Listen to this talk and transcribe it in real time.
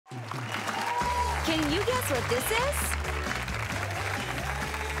Can you guess what this is?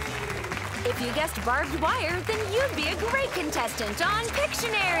 If you guessed barbed wire, then you'd be a great contestant on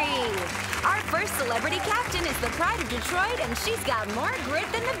Pictionary. Our first celebrity captain is the pride of Detroit, and she's got more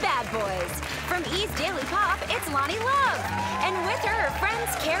grit than the bad boys. From E's Daily Pop, it's Loni Love. And with her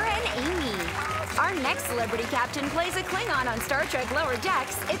friends Kara and Amy. Our next celebrity captain plays a Klingon on Star Trek Lower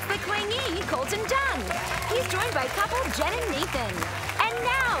Decks. It's the Klingy, Colton Dunn. He's joined by couple Jen and Nathan. And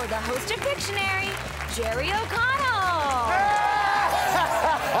now, the host of Pictionary, Jerry O'Connell.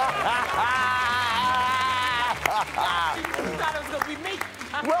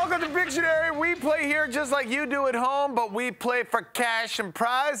 Welcome to Pictionary. We play here just like you do at home, but we play for cash and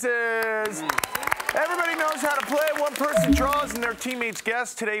prizes. Everybody knows how to play. One person draws and their teammates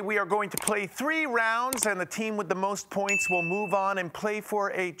guess. Today we are going to play 3 rounds, and the team with the most points will move on and play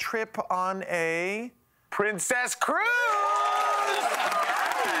for a trip on a princess cruise.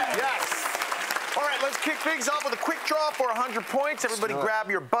 Yes. All right, let's kick things off with a quick draw for 100 points. Everybody grab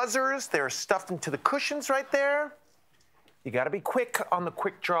your buzzers. They're stuffed into the cushions right there. You got to be quick on the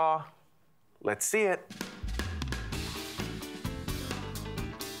quick draw. Let's see it.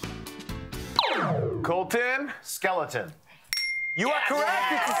 Colton. Skeleton. You are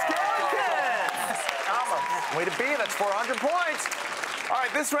correct. It's a skeleton. Way to be. That's 400 points. All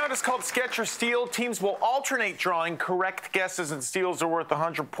right, this round is called Sketch or Steal. Teams will alternate drawing. Correct guesses and steals are worth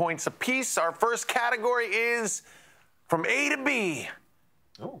 100 points apiece. Our first category is from A to B.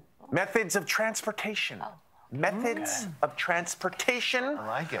 Ooh. Methods of transportation. Methods of transportation. I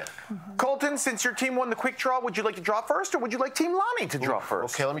like it. Colton, since your team won the quick draw, would you like to draw first, or would you like Team Loni to draw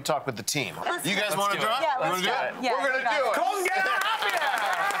first? Okay, let me talk with the team. You guys want to draw? Yeah, let's do it. Yeah, we're going to do it. Colton, get out of here!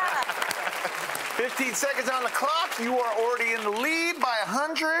 15 seconds on the clock. You are already in the lead by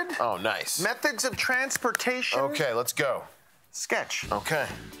 100. Oh, nice. Methods of transportation. Okay, let's go. Sketch. Okay.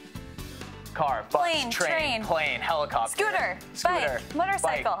 Car, bus, Plane, train. plane, helicopter. Scooter, bike,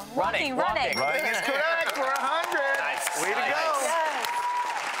 motorcycle, bike, walking. Running is correct for 100. Nice. Way to go.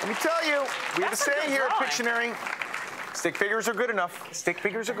 Yes. Let me tell you, we have a saying here at Pictionary. Stick figures are good enough. Stick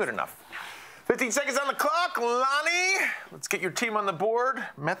figures are good enough. 15 seconds on the clock. Loni, let's get your team on the board.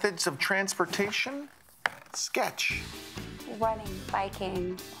 Methods of transportation. Sketch. Running,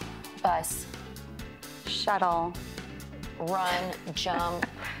 biking, bus, shuttle, Run, jump.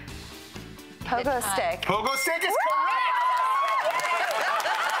 pogo stick. Pogo stick is correct!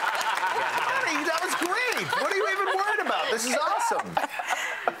 Honey, that was great. What are you even worried about? This is awesome.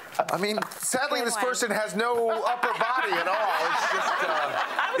 I mean, sadly, this person has no upper body at all. It's just,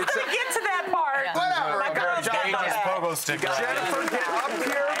 I was going to get to that part. whatever. Pogo stick. Jennifer, get up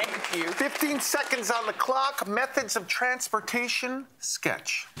here. Thank you. 15 seconds on the clock. Methods of transportation.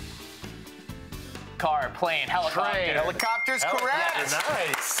 Sketch. Car, plane, helicopter. Helicopter's correct.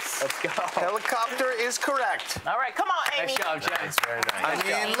 Nice. Let's go. Helicopter is correct. All right, come on, Amy. Nice job, Jen. Nice, very nice. I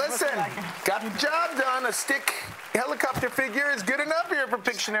mean, listen, got the job done. A stick helicopter figure is good enough here for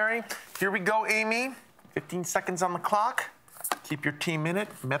Pictionary. Here we go, Amy. 15 seconds on the clock. Keep your team in it.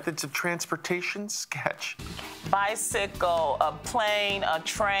 Methods of transportation. Sketch. Bicycle, a plane, a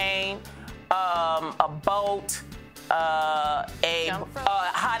train, a boat, a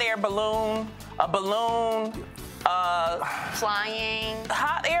hot air balloon, a balloon, Flying,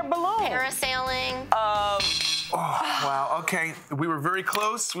 hot air balloon. parasailing. Wow, okay. We were very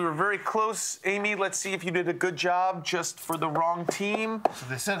close. We were very close. Amy, let's see if you did a good job just for the wrong team. So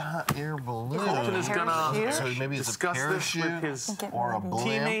they said hot air balloon. Colton is going to So maybe it's a discuss this parachute with his or a blimp.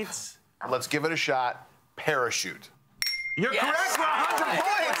 teammates. Let's give it a shot. Parachute. You're correct for 100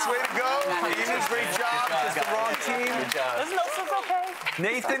 points. Way to go. Amy's great job. Just the wrong team. Good job. There's no super okay.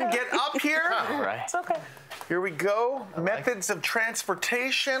 Nathan, get up here. All right. It's okay. Here we go. Methods of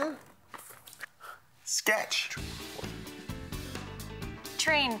transportation. Sketch.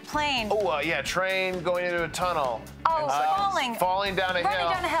 Train, plane. Oh, yeah, train going into a tunnel. Oh, falling. Falling down a hill. Running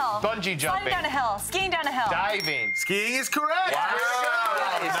down a hill. Bungee jumping. Sliding down a hill. Skiing down a hill. Diving. Skiing is correct. Wow. Way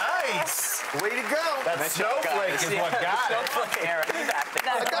to go. Nice. Way to go. That snowflake is what got it. I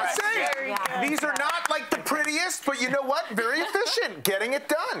gotta say, these are not like the prettiest, but you know what? Very efficient. Getting it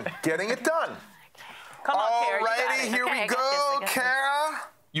done. Getting it done. Come on, Kara. You got Alrighty, it. here Okay, we I got go. this, I got this. Kara,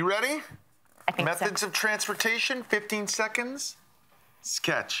 you ready? I think Methods of transportation, 15 seconds.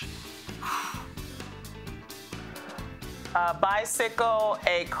 Sketch. A bicycle,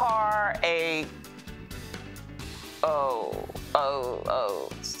 a car, a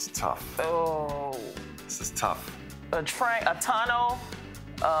This is tough. This is tough. a train, a tunnel.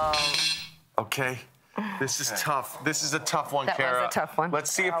 Okay. This is tough. This is a tough one, That was Kara. a tough one. Let's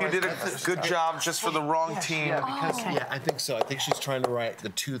see if you did a good job just for the wrong team. Yeah, I think so. I think she's trying to write the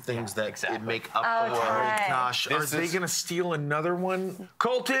two things that make up the word. Okay. Gosh, are they going to steal another one?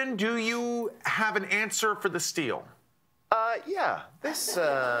 Colton, do you have an answer for the steal? Yeah. This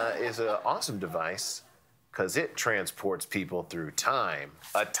is an awesome device because it transports people through time.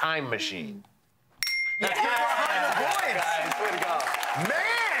 A time machine. That's way to go.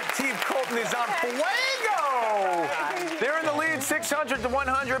 Man, Team Colton is on fuego. They're in the lead 600 to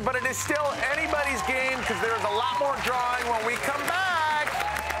 100, but it is still anybody's game because there's a lot more drawing when we come back.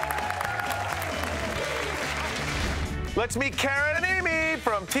 Let's meet Karen and Amy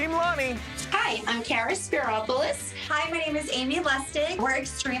from Team Loni. Hi, I'm Kara Spiropoulos. Hi, my name is Amy Lustig. We're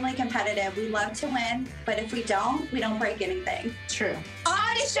extremely competitive. We love to win, but if we don't break anything. True.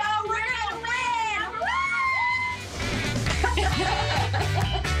 On the show, we're gonna win!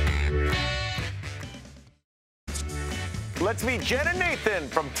 Let's meet Jen and Nathan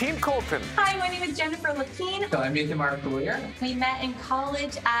from Team Colton. Hi, my name is Jennifer Lapine. So I'm Nathan Markoulier. We met in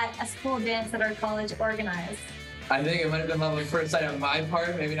college at a school dance that our college organized. I think it might have been love at first sight on my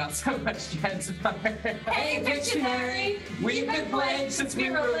part, maybe not so much Jen's part. Hey, Pictionary! We've been playing since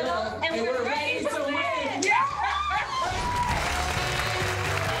we were little, and we're ready to win!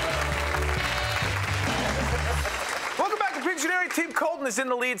 Welcome back to Pictionary. Team Colton is in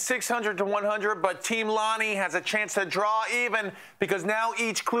the lead 600 to 100, but Team Loni has a chance to draw even because now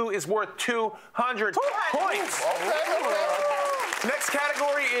each clue is worth 200 points. Next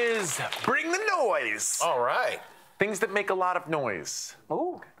category is Bring the Noise. All right. Things that make a lot of noise.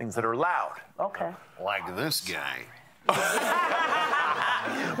 Ooh. Things that are loud. Okay. Like this guy. What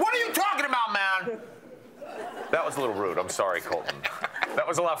are you talking about, man? That was a little rude. I'm sorry, Colton. That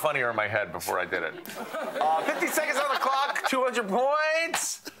was a lot funnier in my head before I did it. 50 seconds on the clock, 200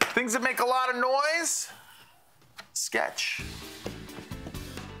 points. Things that make a lot of noise. Sketch.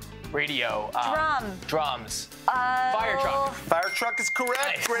 Radio. Drums. Fire truck. Fire truck is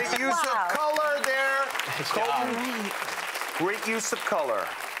correct. Nice. Great use of color there. Colton, great use of color.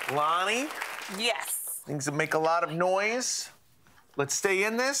 Loni, Yes. things that make a lot of noise. Let's stay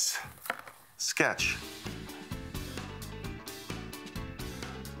in this. Sketch.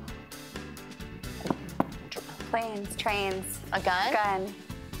 Planes, trains. A gun? Gun.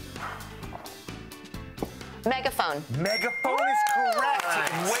 Megaphone. Megaphone is correct.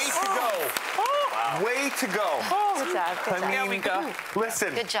 Way to go. Way to go. Good job. Good job. There we go.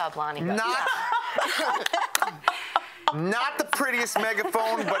 Listen. Good job, Loni. Not the prettiest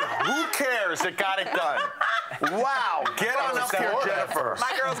megaphone, but who cares? It got it done. Wow. Get on up here, Jennifer.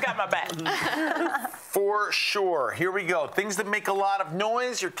 My girl's got my back. For sure. Here we go. Things that make a lot of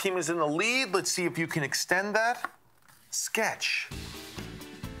noise. Your team is in the lead. Let's see if you can extend that. Sketch.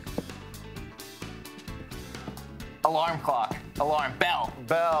 Alarm clock. Alarm. Bell.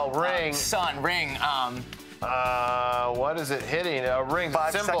 Bell, ring. Sun. Ring. What is it hitting? A ring.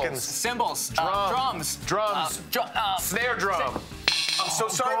 5 Cymbals. seconds. Cymbals. Drums. Drums. Snare drum. I'm so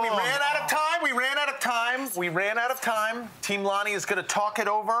sorry. We ran out of time. We ran out of time. We ran out of time. Team Loni is going to talk it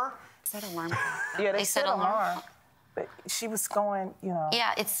over. Said alarm. Yeah, they said said alarm. alarm. But she was going, you know.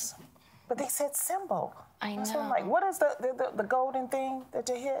 Yeah, it's. But they said symbol. I So I'm know. like, what is the golden thing that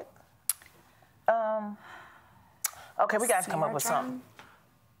you hit? Okay, we got to come up with something.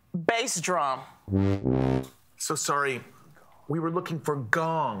 Bass drum. So sorry. We were looking for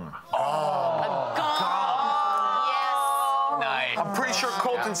gong. Nice. I'm pretty sure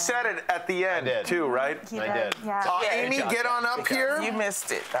Colton said it at the end, too, right? I did. Amy, get on up here. You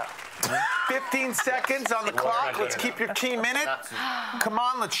missed it. 15 seconds on the clock. Let's keep your team in it. Come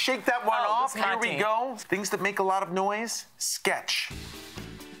on, let's shake that one off. this is my Here we team. go. Things that make a lot of noise. Sketch.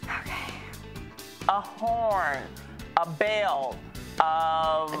 A horn. A bell.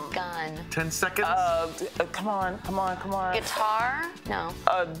 Gun. 10 seconds. Come on. Guitar? No.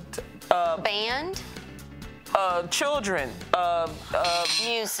 Band? Children.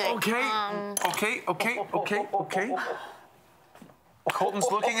 Music. Okay. Okay. Colton's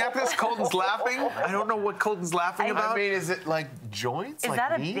looking at this. Colton's laughing. I don't know what Colton's laughing about. I mean, is it like joints? Is like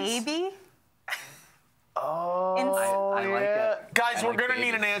that a knees? baby? I like it. Guys, we're going to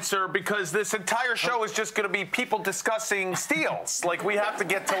need an answer because this entire show is just going to be people discussing steals. Like, we have to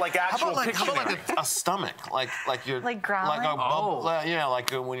get to, like, actual How Pictionary. about like a stomach? Like you're Like growling? Like a bubble, yeah,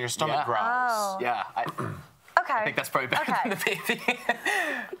 like when your stomach growls. Oh. Yeah. I Okay. think that's probably better Okay. than the baby.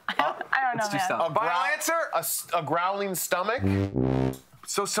 I don't know, Let's do man. something. Final answer? A growling stomach?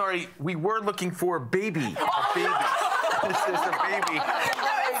 So sorry, we were looking for a baby. A baby. This is a baby.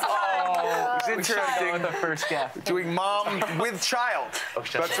 It's interesting. With the first guess. Doing mom with child.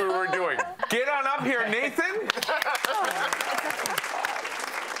 That's what we're doing. Get on up here, Nathan.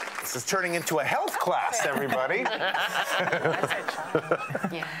 This is turning into a health class, everybody.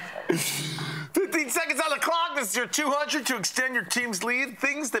 15 seconds on the clock. This is your 200 to extend your team's lead.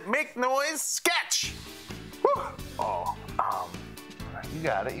 Things that make noise. Sketch. Woo. Oh, you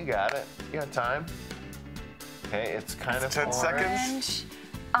got it. You got it. You got time. Okay, it's kind of 10 seconds.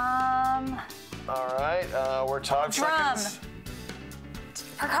 All right, we're talking. Drum. Seconds.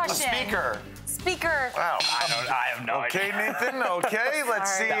 Percussion. Speaker. Speaker. Wow. I have no idea. Okay, Nathan. Okay,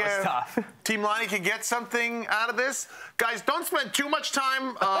 let's see That was tough. Team Loni can get something out of this. Guys, don't spend too much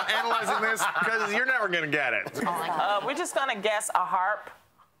time analyzing this because you're never going to get it. We're just gonna guess a harp.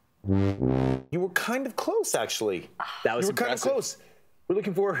 You were kind of close, actually. That was You were kind of impressive. close. We're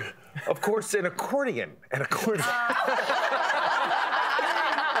looking for, of course, an accordion. An accordion.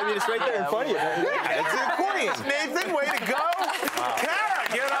 I mean, it's right there in front of you. Yeah, it's an accordion. Nathan, way to go. Kara,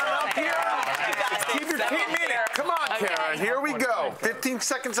 get on up here. Keep your team in it. Come on, Kara. Here we go. 15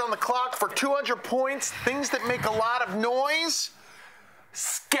 seconds on the clock for 200 points. Things that make a lot of noise.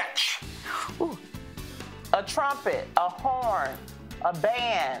 Sketch. A trumpet, a horn, a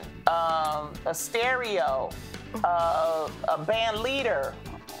band, a stereo, a band leader,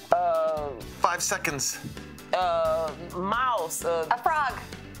 5 seconds. mouse, A frog.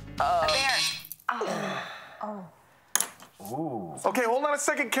 A bear. Okay, hold on a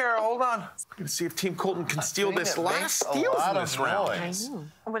second, Kara. Hold on. We're going to see if Team Colton can steal this last steals in this round.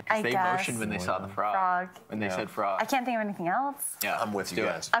 I They guess. motioned when they saw the frog. Frog. When they said frog. I can't think of anything else. Yeah, I'm with you do it.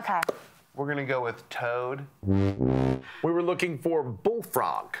 guys. Okay. We're gonna go with toad. We were looking for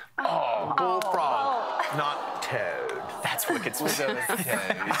bullfrog. Oh, bullfrog, not toad. That's wicked sweet. All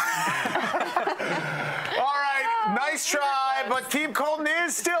right, nice try, but Team Colton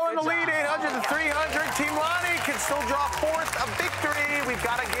is still in the lead, 800 to 300. Team Loni can still draw fourth a victory. We've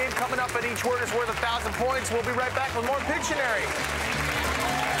got a game coming up, and each word is worth 1,000 points. We'll be right back with more Pictionary.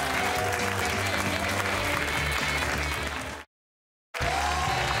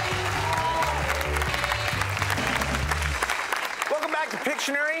 Welcome back to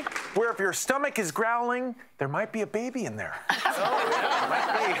Pictionary, where if your stomach is growling, there might be a baby in there.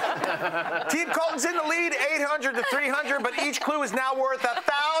 Team Colton's in the lead, 800 to 300, but each clue is now worth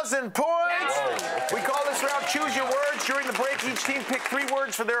 1,000 points. We call this round Choose Your Words. During the break, each team picked 3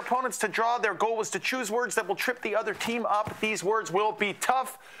 words for their opponents to draw. Their goal was to choose words that will trip the other team up. These words will be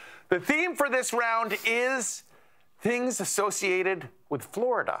tough. The theme for this round is things associated with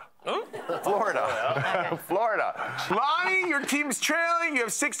Florida. Florida. Florida. Loni, your team's trailing. You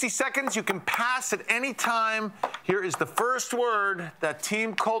have 60 seconds. You can pass at any time. Here is the first word that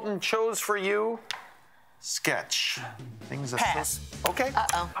Team Colton chose for you. Sketch. Things Pass. Okay.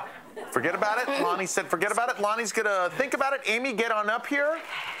 Forget about it. Loni said forget about it. Loni's going to think about it. Amy, get on up here.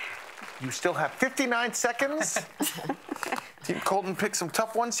 You still have 59 seconds. Team Colton picked some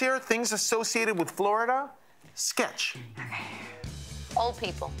tough ones here. Things associated with Florida. Sketch. Old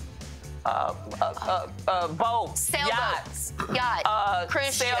people. Boats, Sailboat. yachts, Yacht.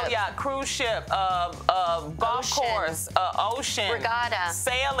 Cruise sail ship. yacht, cruise ship, golf Ocean. course, ocean, Regatta.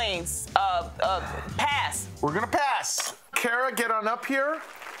 sailings, pass. We're going to pass. Kara, get on up here.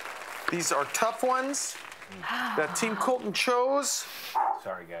 These are tough ones that Team Colton chose.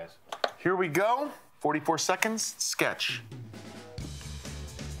 Sorry, guys. Here we go. 44 seconds. Sketch.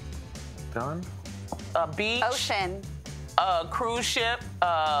 Done. Beach, Ocean. cruise ship,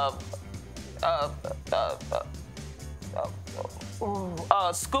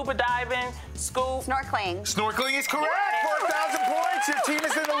 scuba diving, Snorkeling. Snorkeling is correct. 4,000 points. Your team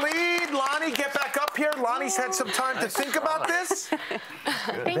is in the lead. Loni, get back up here. Loni's had some time to think about this.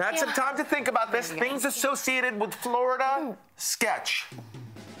 Had some time to think about this. Things associated with Florida. Sketch.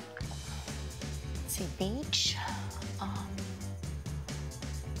 Let's see, beach.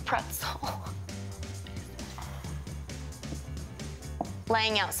 Pretzel.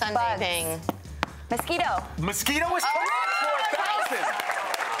 Laying out sunbathing. Mosquito. Mosquito is correct. 4,000.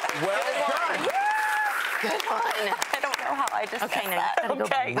 Well done. Good one. I don't know how I just Okay, said now that. you gotta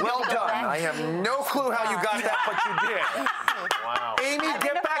Okay. go. Well done. I have no clue how you got that, but you did. Wow. Amy, I've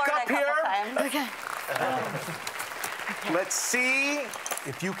been get to back Florida up a here. couple times. Let's see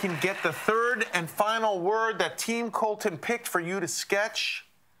if you can get the third and final word that Team Colton picked for you to sketch.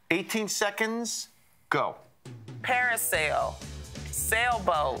 18 seconds. Go. parasail,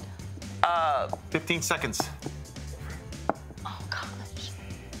 sailboat, 15 seconds. Oh, gosh.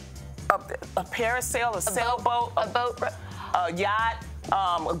 a parasail, a sailboat, A boat. a yacht,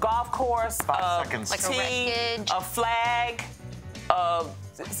 a golf course, 5 seconds. Like a tea, wreckage. a flag,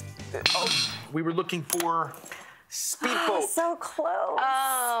 We were looking for speedboat. So close.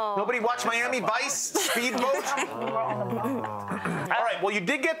 Oh. Nobody watched Miami Vice? Speedboat? All right, well, you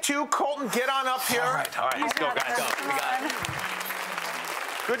did get 2. Colton, get on up here. All right, let's go, guys. We got it.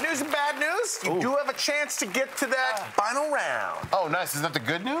 Good news and bad news. You do have a chance to get to that final round. Oh, nice. Is that the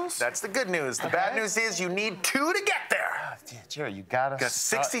good news? That's the good news. The bad news is you need 2 to get there. Jerry, you gotta. Got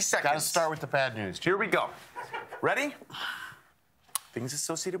 60 seconds. Gotta start with the bad news. Here we go. Ready? Things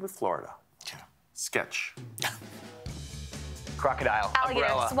associated with Florida. Sketch. Crocodile. Alligator,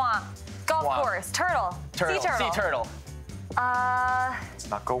 Umbrella. swamp, golf Swamp. course, turtle, Turtle. sea turtle. Sea turtle. It's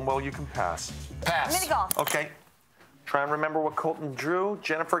not going well. You can pass. Pass. Mini golf. Okay. Try and remember what Colton drew.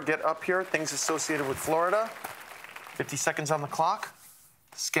 Jennifer, get up here. Things associated with Florida. 50 seconds on the clock.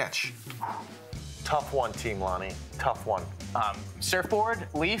 Sketch. Tough one, Team Loni. Tough one. Surfboard,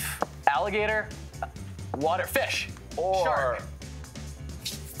 leaf, alligator, water, fish, Or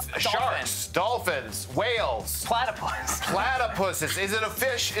shark, sharks, dolphins, whales, platypus. platypuses. Is it a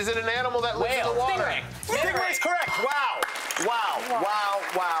fish? Is it an animal that lives in the water? Stingray. Stingray's correct. Wow. Wow. Wow.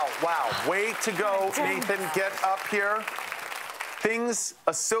 Wow. Wow. Way to go, Nathan. Get up here. Things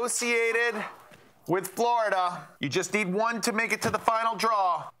associated with Florida. You just need 1 to make it to the final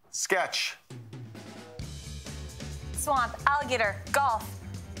draw. Sketch. Swamp, alligator, golf,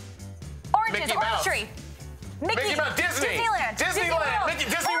 oranges, Mickey orange Mouse. tree, Mickey Mouse, Disney. Disneyland, Disneyland. Disney World.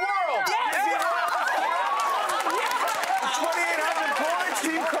 Disney World. 2,800 points.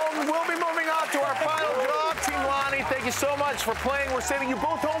 Team Colton will be moving on to our final draw. Team Loni, thank you so much for playing. We're sending you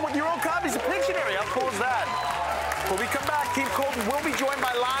both home with your own copies of Pictionary. How cool is that? When we come back, Team Colton will be joined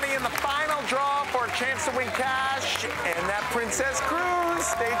by Loni in the final draw for a chance to win cash and that Princess Cruise.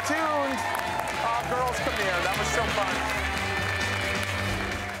 Stay tuned. Oh, girls, come here. That was so fun.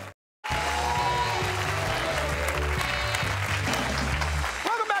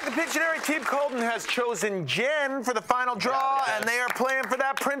 Pictionary. Team Colton has chosen Jen for the final draw, and they are playing for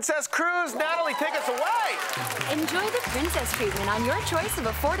that Princess Cruise. Natalie, take us away. Enjoy the princess treatment on your choice of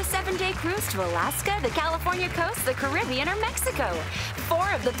a 4 to 7 day cruise to Alaska, the California coast, the Caribbean, or Mexico.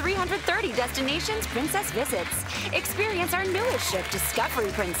 4 of the 330 destinations Princess visits. Experience our newest ship,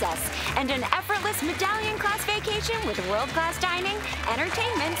 Discovery Princess, and an effortless medallion-class vacation with world-class dining,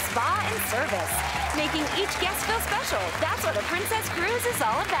 entertainment, spa, and service, making each guest feel special. That's what a Princess Cruise is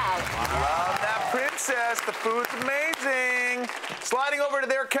all about. Love that princess. The food's amazing. Sliding over to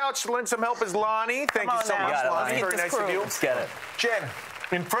their couch to lend some help is Loni. Thank you so much, Loni. Very nice of you. Let's get it. Jen,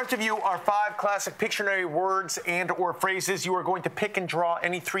 in front of you are 5 classic Pictionary words and/or phrases. You are going to pick and draw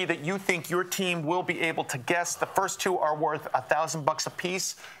any 3 that you think your team will be able to guess. The first 2 are worth $1,000 a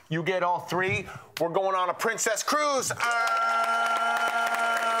piece. You get all 3. We're going on a Princess Cruise.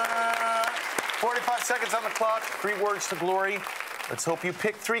 45 seconds on the clock. 3 words to glory. Let's hope you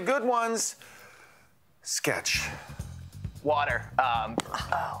pick 3 good ones. Sketch. Water.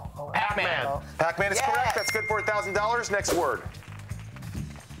 Pac-Man. Pac-Man is correct. That's good for $1,000. Next word.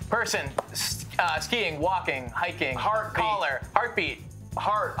 Person. Skiing, walking, hiking. Heartbeat. Collar. Heartbeat.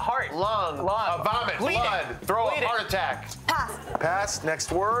 Heart. Lung. Vomit. Bleeding. Blood. Throw Bleeding. a heart attack. Pass. Pass.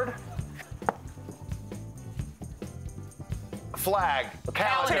 Next word. Flag.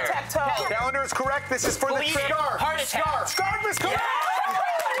 Calendar. Tic-tac-toe. Calendar is correct. This is for the Bleeding. trip. Heart attack. Scarf is correct.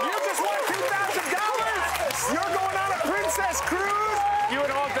 You just won $2,000. You're going on a Princess Cruise. You at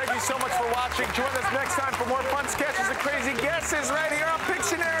home, thank you so much for watching. Join us next time for more fun sketches and crazy guesses right here on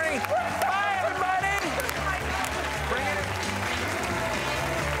Pictionary. Bye, everybody. Bring it in.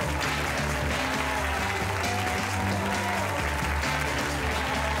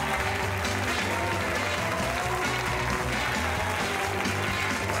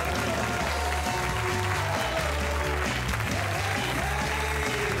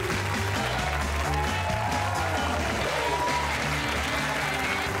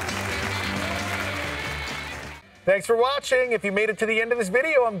 Thanks for watching. If you made it to the end of this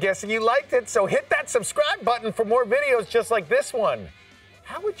video, I'm guessing you liked it. So hit that subscribe button for more videos just like this one.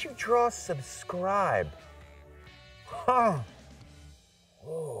 How would you draw subscribe? Huh.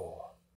 Whoa.